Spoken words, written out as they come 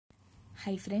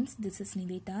Hi friends, this is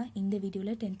Niveta. இந்த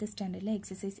வீடியோல 10th ஸ்டாண்டர்ட்ல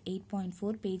எக்ஸர்சைஸ்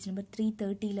 8.4 பேஜ் நம்பர்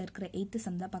 330ல இருக்கிற 8th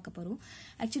சம் தான் பார்க்க போறோம்.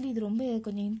 ஆக்சுவலி இது ரொம்ப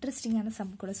கொஞ்சம் இன்ட்ரஸ்டிங்கான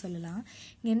சம் கூட சொல்லலாம்.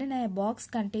 இங்க என்னன்னா பாக்ஸ்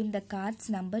கண்டெயின் தி கார்ட்ஸ்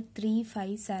நம்பர் 3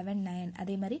 5 7 9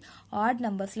 அதே மாதிரி ஆட்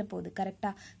நம்பர்ஸ்ல போகுது.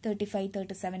 கரெக்ட்டா 35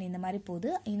 37 இந்த மாதிரி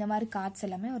போகுது. இந்த மாதிரி கார்ட்ஸ்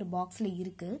எல்லாமே ஒரு பாக்ஸ்ல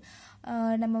இருக்கு.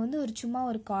 நம்ம வந்து ஒரு சும்மா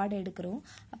ஒரு கார்டு எடுக்கிறோம்.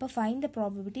 அப்ப find the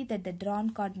probability that the drawn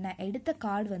card எடுத்த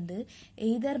கார்டு வந்து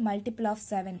either multiple of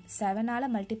 7 ஆல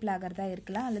மல்டிபிள் ஆகறதா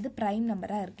இருக்கலாம் அல்லது பிரைம்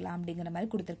நம்பரா இருக்கலாம் அப்படிங்கிற மாதிரி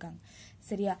கொடுத்திருக்காங்க.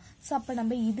 சரியா? சோ அப்ப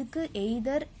நம்ம இதுக்கு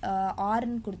either r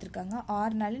ன்னு கொடுத்திருக்காங்க.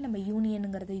 r னால நம்ம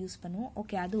யூனியன்ங்கறதை யூஸ் பண்ணுவோம்.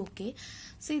 ஓகே, அது ஓகே.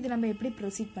 சோ இது நம்ம எப்படி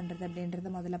ப்ரோசீட் பண்றது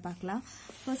அப்படிங்கறத முதல்ல பார்க்கலாம்.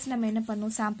 ஃபர்ஸ்ட் நம்ம என்ன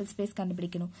பண்ணனும்? சாம்பிள் ஸ்பேஸ்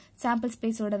கண்டுபிடிக்கணும். சாம்பிள்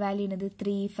ஸ்பேஸோட வேல்யூ என்னது?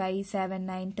 3 5 7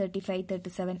 9 35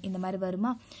 37 இந்த மாதிரி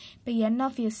வருமா? இப்போ n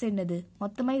of s என்னது?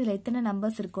 மொத்தமா இதுல எத்தனை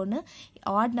நம்பர்ஸ் இருக்குன்னு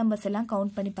ஆட் நம்பர்ஸ் எல்லாம்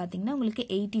கவுண்ட் பண்ணி பாத்தீங்கன்னா உங்களுக்கு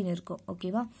 18 இருக்கும்.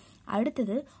 ஓகேவா?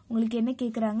 அடுத்தது உங்களுக்கு என்ன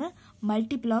கேக்குறாங்க?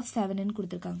 மல்டிபிள் ஆஃப் 7 ன்னு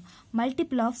கொடுத்திருக்காங்க.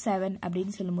 மல்டிபிள் ஆஃப் 7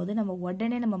 அப்படின்னு சொல்லும்போது நம்ம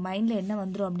உடனே நம்ம மைண்ட்ல என்ன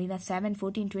வந்துரும் அப்படின்னா 7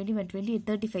 14 21 28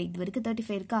 35 இது வரைக்கும்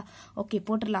 35 இருக்கா? ஓகே,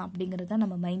 போட்டுறலாம் அப்படிங்கிறது தான்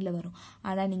நம்ம மைண்ட்ல வரும்.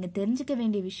 ஆனா நீங்க தெரிஞ்சுக்க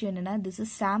வேண்டிய விஷயம் என்னன்னா this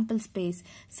is sample space.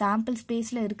 Sample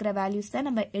ஸ்பேஸ்ல இருக்கிற வேல்யூஸ் தான்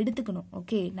நம்ம எடுத்துக்கணும்.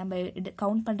 ஓகே, நம்ம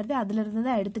கவுண்ட் பண்றது அதுல இருந்து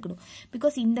தான் எடுத்துக்கணும்.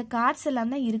 பிகாஸ் இந்த கார்ட்ஸ்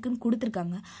எல்லாம் தான் இருக்குன்னு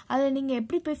கொடுத்திருக்காங்க. அதுல நீங்க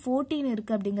எப்படி போய் 14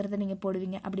 இருக்கு அப்படிங்கறத நீங்க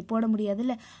போடுவீங்க? அப்படி போட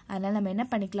முடியாதுல்ல. அதனால நம்ம என்ன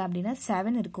பண்ணிக்கலாம் அப்படின்னா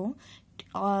 7 இருக்கும்.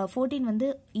 14 வந்து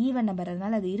ஈவன் நம்பர்,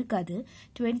 அதனால அது இருக்காது.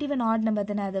 21 ஆட் நம்பர்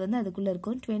தானே, அது வந்து அதுக்குள்ள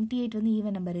இருக்கும். 28 வந்து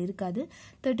ஈவன் நம்பர் இருக்காது.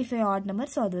 35 ஆட்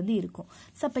நம்பர், ஸோ அது வந்து இருக்கும்.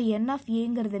 ஸோ அப்போ n ஆஃப்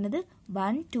ஏங்கிறது என்னது?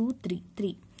 1 2 3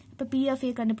 3. இப்போ p ஆஃப்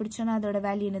ஏ கண்டுபிடிச்சோன்னா அதோட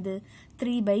வேல்யூ என்னது?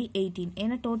 3/18.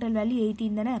 ஏன்னா டோட்டல் வேல்யூ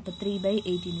 18 தானே, அப்போ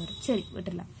 3/18 வரும். சரி,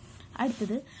 விட்டுடலாம்.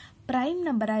 அடுத்தது பிரைம்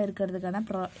நம்பரா இருக்கிறதுக்கான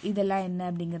இதெல்லாம் என்ன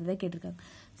அப்படிங்கறத கேட்டிருக்காங்க.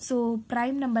 சோ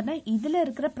பிரைம் நம்பர்னா இதுல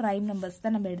இருக்கிற பிரைம் நம்பர்ஸ்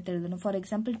தான் நம்ம எடுத்து எழுதணும். ஃபார்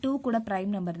எக்ஸாம்பிள் 2 கூட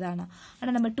பிரைம் நம்பர் தானா?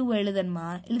 ஆனா நம்ம 2 எழுதணுமா?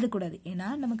 எழுதக்கூடாது. ஏன்னா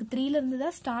நமக்கு 3ல இருந்து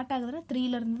தான் ஸ்டார்ட் ஆகுதுன்னா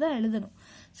 3ல இருந்து தான் எழுதணும்.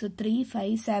 சோ 3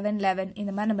 5 7 11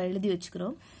 இந்த மாதிரி நம்ம எழுதி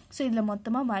வச்சுக்கிறோம். சோ இதுல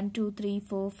மொத்தமா 1 2 3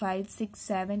 4 5 6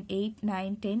 7 8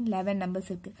 9 10 11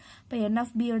 நம்பர்ஸ் இருக்கு. இப்போ n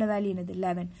ஆஃப் b யோட வேல்யூ என்னது?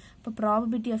 11. இப்போ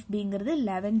probability of bங்கிறது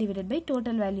 11 divided by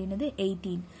total value என்னது?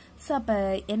 18. சோ அப்ப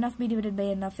n of b divided by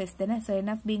n of s தானே. சோ n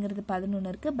ஆஃப் bங்கிறது 11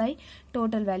 இருக்கு பை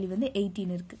டோட்டல் வேல்யூ வந்து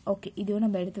 18 இருக்கு. ஓகே, இதுவும்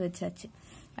நம்ம எடுத்து வச்சாச்சு.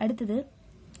 அடுத்தது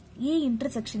a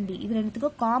இன்டர்செக்ஷன் d, இது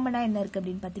ரெண்டுத்துக்கும் காமனா என்ன இருக்கு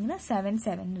அப்படின்னு பாத்தீங்கன்னா 7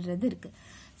 7ன்றது இருக்கு.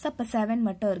 சோ அப்ப 7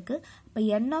 மட்டும் இருக்கு. அப்ப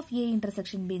n ஆஃப் a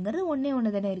இன்டர்செக்ஷன் bங்கிறது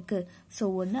ஒண்ணே தானே இருக்கு. சோ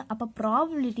 1. அப்ப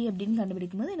ப்ராபபிலிட்டி அப்படின்னு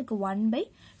கண்டுபிடிக்கும் போது எனக்கு 1 பை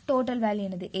டோட்டல் வேல்யூ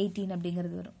என்னது? 18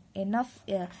 அப்படிங்கிறது வரும். n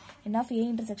of a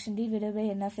intersection d divided by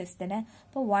n of s தானே.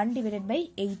 அப்போ 1 டிவைடட் பை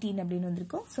 18 அப்படின்னு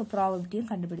வந்திருக்கும். சோ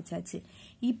ப்ராபபிலிட்டியும் கண்டுபிடிச்சாச்சு.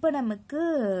 இப்போ நமக்கு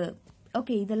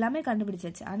ஓகே, இதெல்லாமே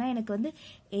கண்டுபிடிச்சாச்சு. ஆனா எனக்கு வந்து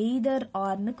எய்தர்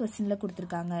ஆர்னு கொஸ்டின்ல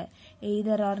கொடுத்திருக்காங்க.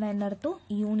 எய்தர் ஆர்னா என்ன அர்த்தம்?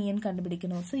 யூனியன்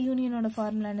கண்டுபிடிக்கணும். சோ யூனியனோட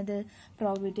ஃபார்முலா என்னது?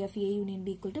 Probability of a union b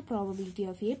equal to probability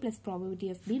of a plus probability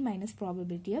of b minus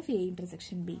probability of a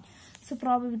intersection b. So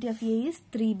probability of a is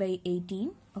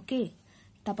 3/18. Okay,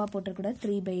 தப்பா போட்டக்கூடாது.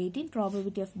 3/18.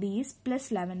 Probability of b is plus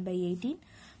 11/18.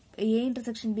 a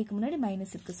intersection b க்கு முன்னாடி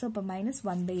minus இருக்கு. So அப்ப minus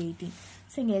 1/18.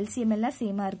 So இங்க LCM எல்லாம்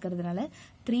சேமா இருக்கிறதுனால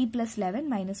 3 plus 11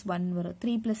 minus 1 வரும்.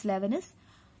 3 plus 11 is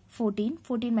 14.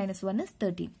 14 minus 1 is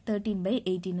 13.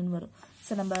 13/18 ன்னு வரும்.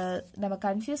 சோ நம்ம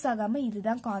கன்ஃபியூஸ் ஆகாம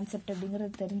இதுதான் கான்செப்ட்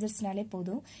அப்படிங்கறது தெரிஞ்சிருச்சுனாலே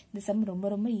போதும். இந்த சம்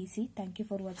ரொம்ப ஈஸி. தேங்க்யூ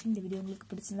ஃபார் வாட்சிங். இந்த வீடியோ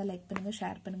உங்களுக்கு பிடிச்சிருந்தா லைக் பண்ணுங்க,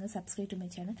 ஷேர் பண்ணுங்க, சப்ஸ்கிரைப் டு மை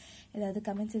சேனல். ஏதாவது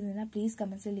கமெண்ட்ஸ் இருந்ததுன்னா ப்ளீஸ்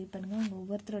கமெண்ட்ஸ்ல லீவ் பண்ணுங்க. உங்க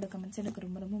ஒவ்வொருத்தரோட கமெண்ட்ஸ் எனக்கு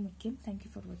ரொம்ப முக்கியம்.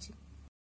 தேங்க்யூ ஃபார் வாட்சிங்.